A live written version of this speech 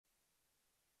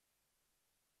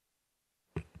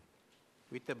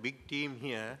With a big team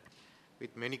here,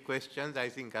 with many questions, I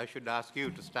think I should ask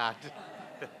you to start.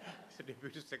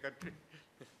 Deputy Secretary.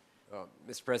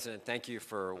 Mr. President, thank you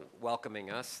for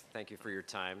welcoming us. Thank you for your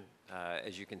time.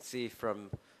 As you can see from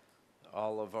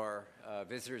all of our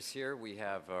visitors here, we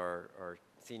have our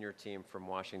senior team from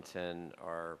Washington,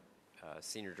 our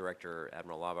Senior Director,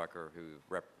 Admiral Laubacher,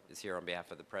 who is here on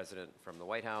behalf of the President from the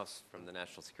White House, from the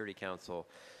National Security Council,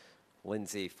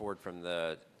 Lindsay Ford from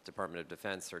the Department of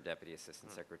Defense, our Deputy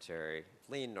Assistant Secretary,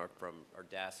 Lean from our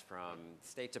DAS from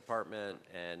State Department,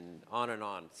 and on and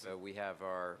on. So we have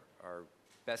our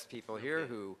best people here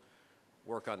who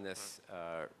work on this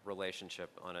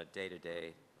relationship on a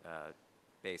day-to-day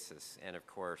basis, and of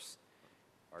course,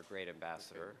 our great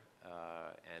ambassador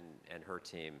and her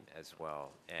team as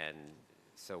well. And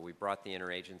so we brought the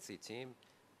interagency team.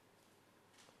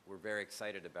 We're very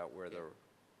excited about where the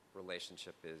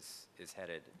relationship is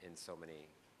headed in so many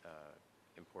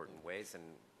important ways, and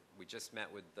we just met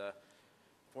with the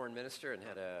foreign minister and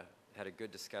had a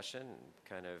good discussion.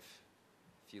 Kind of,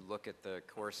 if you look at the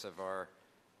course of our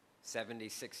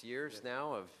 76 years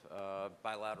now of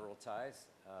bilateral ties,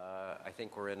 I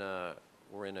think we're in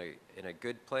a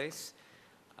good place,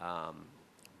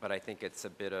 but I think it's a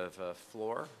bit of a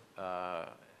floor,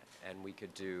 and we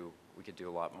could do a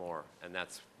lot more, and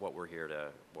that's what we're here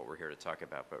to talk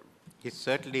about. But it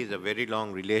certainly is a very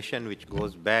long relation which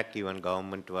goes back even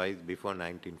government-wise before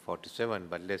 1947.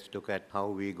 But let's look at how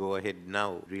we go ahead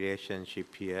now.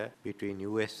 Relationship here between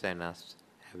US and us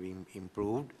having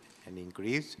improved and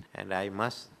increased. And I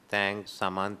must thank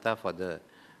Samantha for the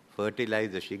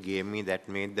fertilizer she gave me that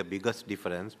made the biggest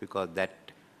difference, because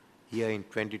that year in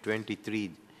 2023,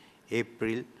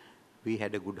 April, we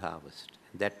had a good harvest.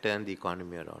 That turned the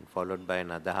economy around, followed by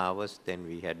another harvest. Then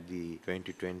we had the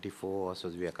 2024, so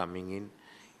we are coming in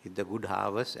with the good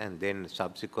harvest, and then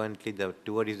subsequently the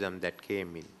tourism that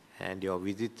came in. And your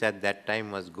visits at that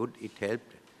time was good. It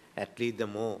helped at least the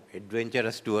more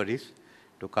adventurous tourists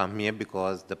to come here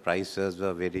because the prices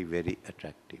were very, very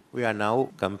attractive. We are now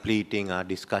completing our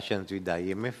discussions with the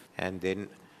IMF, and then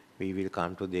we will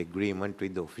come to the agreement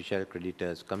with the Official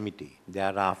Creditors Committee.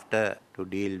 Thereafter, to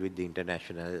deal with the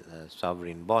international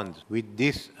sovereign bonds. With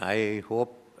this, I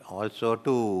hope also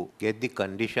to get the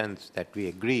conditions that we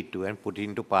agreed to and put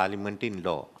into Parliament in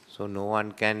law. So no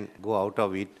one can go out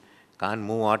of it, can't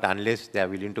move out unless they are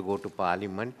willing to go to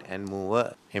Parliament and move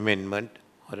an amendment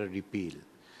or a repeal.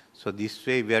 So this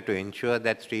way we have to ensure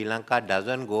that Sri Lanka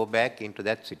doesn't go back into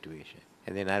that situation.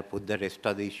 And then I'll put the rest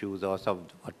of the issues also of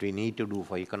what we need to do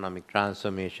for economic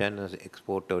transformation as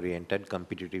export-oriented,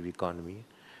 competitive economy,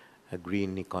 a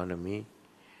green economy,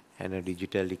 and a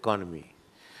digital economy.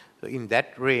 So in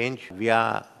that range, we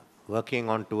are working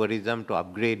on tourism to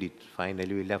upgrade it.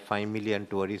 Finally, we'll have 5 million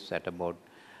tourists at about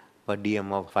per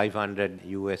diem of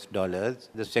 $500.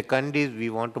 The second is we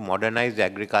want to modernize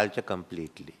agriculture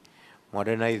completely.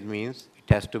 Modernize means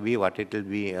it has to be what it will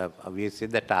be. Obviously,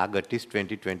 the target is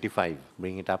 2025,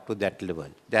 bring it up to that level.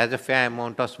 There's a fair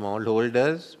amount of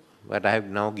smallholders, but I have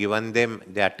now given them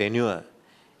their tenure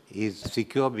is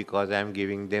secure because I am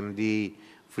giving them the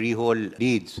freehold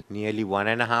deeds. Nearly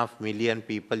 1.5 million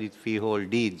people with freehold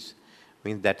deeds.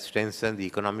 Means that strengthens the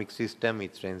economic system,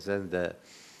 it strengthens the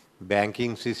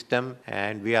banking system,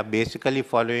 and we are basically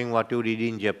following what you did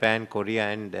in Japan, Korea,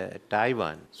 and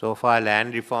Taiwan. So far,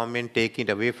 land reform and taking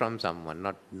it away from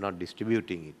someone, not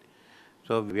distributing it.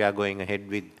 So we are going ahead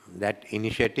with that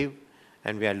initiative,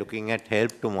 and we are looking at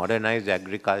help to modernize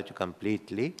agriculture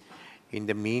completely. In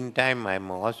the meantime, I'm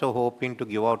also hoping to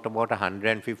give out about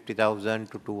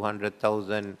 150,000 to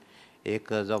 200,000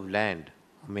 acres of land,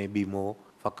 maybe more,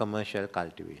 for commercial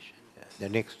cultivation. The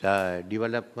next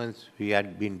developments we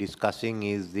had been discussing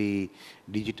is the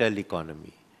digital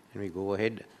economy. And we go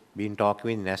ahead, been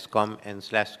talking with NESCOM and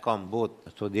SLASCOM both.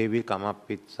 So they will come up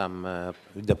with some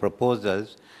with the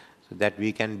proposals so that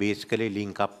we can basically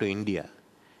link up to India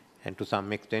and to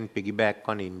some extent piggyback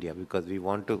on India, because we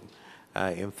want to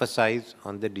emphasize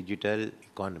on the digital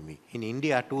economy. In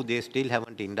India too, they still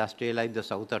haven't industrialized the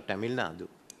south of Tamil Nadu.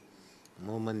 The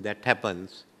moment that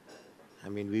happens, I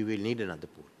mean, we will need another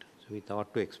port. We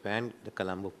thought to expand the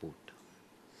Colombo port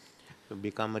to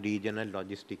become a regional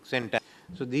logistics center.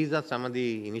 So these are some of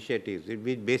the initiatives.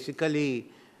 We basically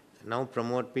now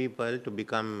promote people to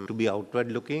be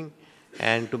outward looking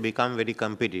and to become very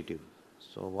competitive.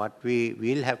 So what we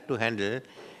will have to handle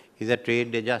is a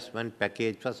trade adjustment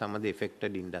package for some of the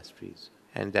affected industries.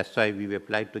 And that's why we've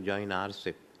applied to join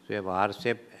RCEP. So we have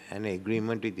RCEP, an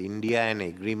agreement with India and an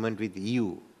agreement with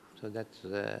EU. So that's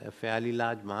a fairly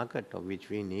large market of which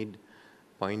we need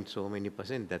point so many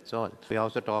 %, that's all. We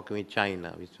also talk with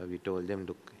China, which we told them,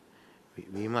 look,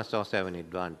 we must also have an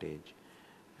advantage.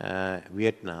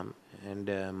 Vietnam and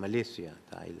Malaysia,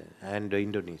 Thailand, and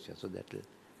Indonesia. So that will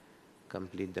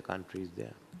complete the countries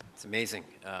there. It's amazing.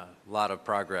 A lot of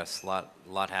progress, lot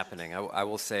happening. I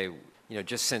will say,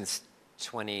 just since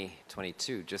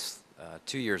 2022, just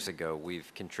 2 years ago,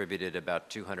 we've contributed about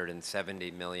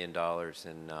 $270 million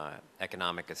in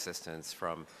economic assistance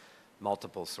from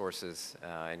multiple sources,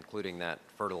 including that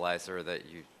fertilizer that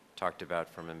you talked about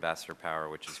from Ambassador Power,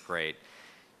 which is great.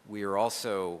 We are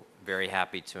also very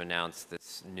happy to announce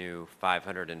this new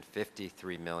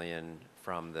 $553 million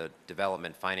from the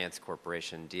Development Finance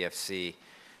Corporation, DFC,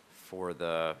 for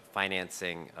the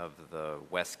financing of the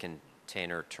West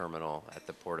Container Terminal at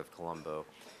the Port of Colombo.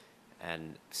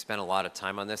 And spent a lot of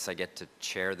time on this. I get to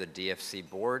chair the DFC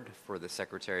board for the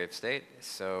Secretary of State,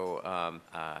 so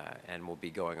and we'll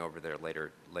be going over there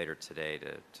later today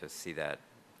to see that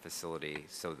facility.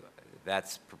 So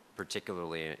that's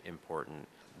particularly important.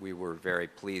 We were very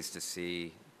pleased to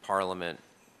see Parliament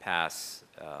pass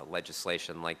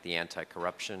legislation like the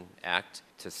Anti-Corruption Act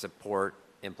to support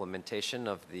implementation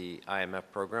of the IMF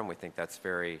program. We think that's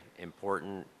very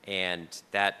important, and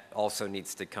that also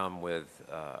needs to come with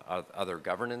other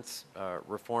governance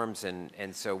reforms,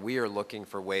 and so we are looking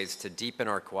for ways to deepen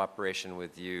our cooperation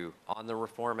with you on the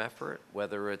reform effort,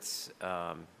 whether it's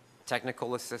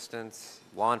technical assistance,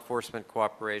 law enforcement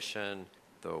cooperation,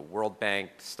 the World Bank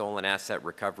Stolen Asset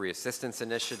Recovery Assistance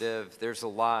Initiative. There's a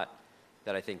lot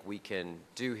that I think we can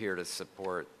do here to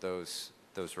support those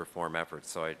reform efforts.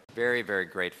 So I'm very, very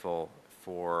grateful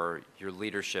for your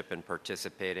leadership in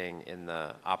participating in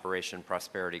the Operation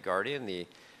Prosperity Guardian, the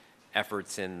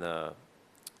efforts in the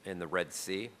Red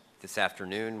Sea. This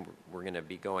afternoon, we're going to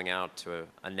be going out to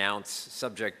announce,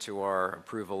 subject to our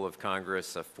approval of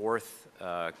Congress, a fourth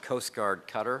Coast Guard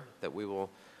cutter that we will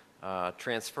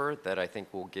transfer that I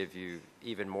think will give you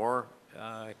even more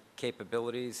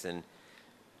capabilities, and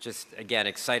just, again,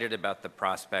 excited about the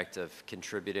prospect of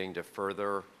contributing to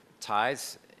further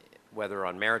ties, whether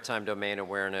on maritime domain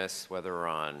awareness, whether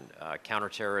on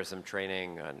counterterrorism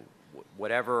training, on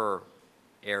whatever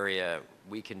area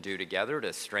we can do together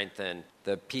to strengthen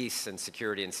the peace and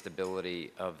security and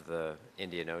stability of the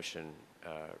Indian Ocean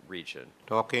region.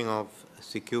 Talking of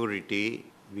security,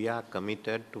 we are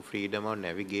committed to freedom of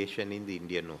navigation in the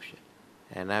Indian Ocean.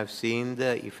 And I've seen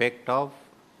the effect of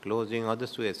closing of the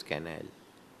Suez Canal.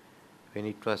 When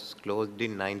it was closed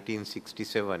in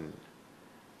 1967,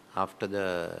 after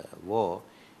the war,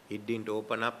 it didn't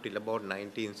open up till about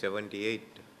 1978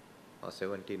 or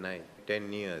 79,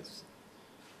 10 years.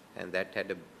 And that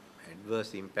had an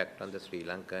adverse impact on the Sri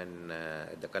Lankan,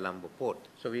 the Colombo port.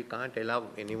 So we can't allow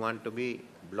anyone to be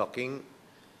blocking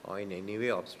or in any way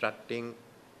obstructing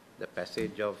the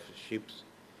passage of ships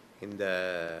in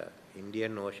the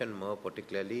Indian Ocean, more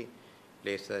particularly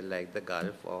places like the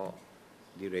Gulf or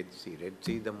the Red Sea. Red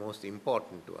Sea is the most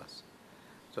important to us.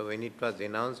 So when it was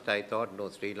announced, I thought, no,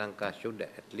 Sri Lanka should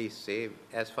at least say,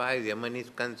 as far as Yemen is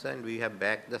concerned, we have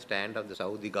backed the stand of the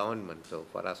Saudi government. So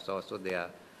for us also, they are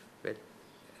a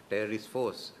terrorist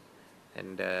force.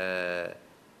 And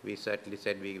we certainly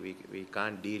said we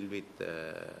can't deal with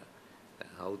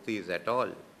Houthis at all.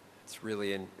 It's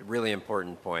really a really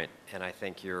important point, and I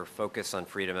think your focus on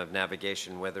freedom of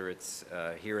navigation, whether it's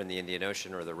here in the Indian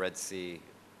Ocean or the Red Sea,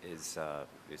 is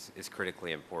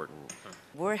critically important.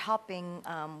 We're helping,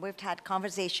 we've had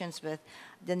conversations with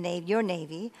your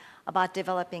Navy about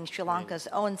developing Sri Lanka's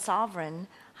own sovereign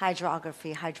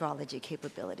hydrology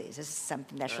capabilities. This is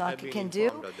something that Sri Lanka can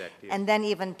do, and then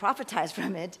even profitize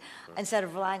from it instead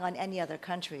of relying on any other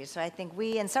countries. So I think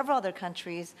we and several other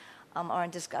countries are in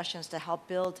discussions to help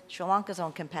build Sri Lanka's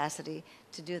own capacity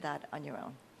to do that on your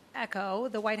own. Echo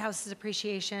the White House's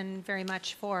appreciation very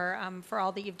much for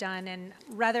all that you've done, and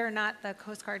whether or not the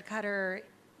Coast Guard cutter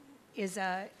is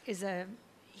a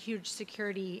huge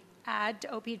security add to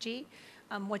OPG.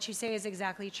 What you say is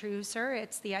exactly true, sir.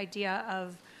 It's the idea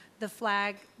of the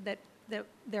flag that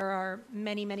there are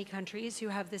many countries who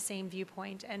have the same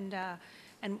viewpoint, and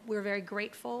we're very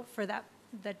grateful for that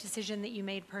decision that you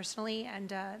made personally.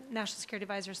 And National Security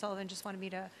Advisor Sullivan just wanted me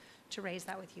to raise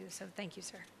that with you. So thank you,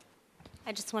 sir.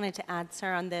 I just wanted to add,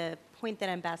 sir, on the point that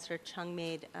Ambassador Chung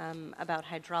made about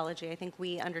hydrology. I think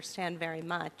we understand very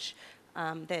much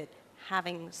that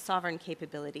having sovereign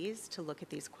capabilities to look at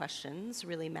these questions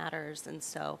really matters. And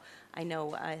so I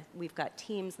know we've got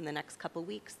teams in the next couple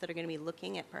weeks that are going to be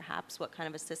looking at perhaps what kind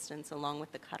of assistance, along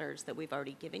with the cutters that we've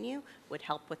already given you, would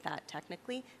help with that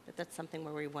technically. That's something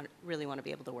where we really want to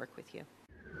be able to work with you.